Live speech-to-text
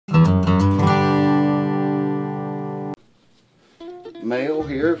mail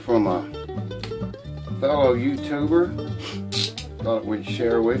here from a fellow YouTuber. Thought we'd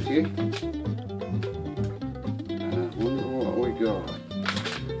share with you. I wonder what we got.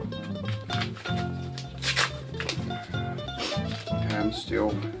 I'm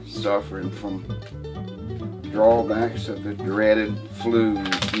still suffering from drawbacks of the dreaded flu,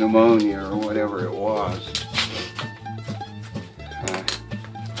 pneumonia, or whatever it was.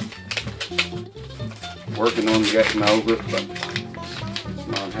 Working on getting over it, but it's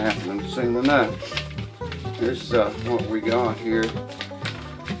not happening soon enough. Here's what we got here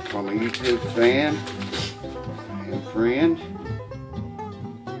from a YouTube fan and friend.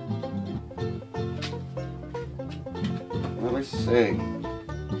 Well, let's see.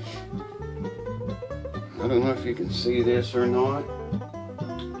 I don't know if you can see this or not.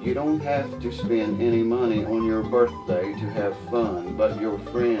 You don't have to spend any money on your birthday to have fun, but your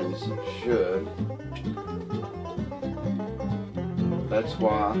friends should. That's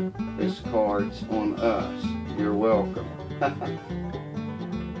why this card's on us. You're welcome.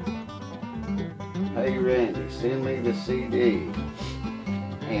 Hey Randy, send me the CD.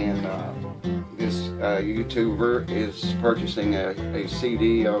 And this YouTuber is purchasing a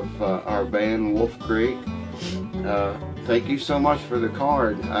CD of our band Wolf Creek. Thank you so much for the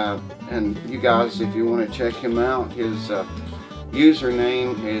card. And you guys, if you want to check him out, his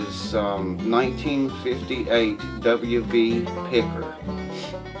username is 1958 WV Picker.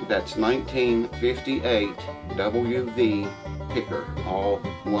 That's 1958 WV Picker, all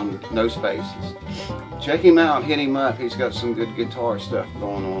one, no spaces. Check him out, hit him up. He's got some good guitar stuff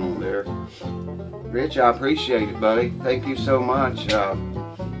going on there. Rich, I appreciate it, buddy. Thank you so much. I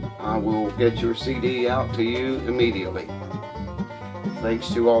will get your CD out to you immediately. Thanks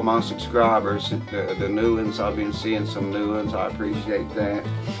to all my subscribers, the new ones. I've been seeing some new ones. I appreciate that.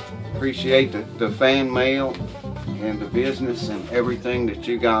 Appreciate the fan mail and the business and everything that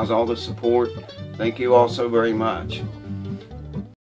you guys, all the support. Thank you all so very much.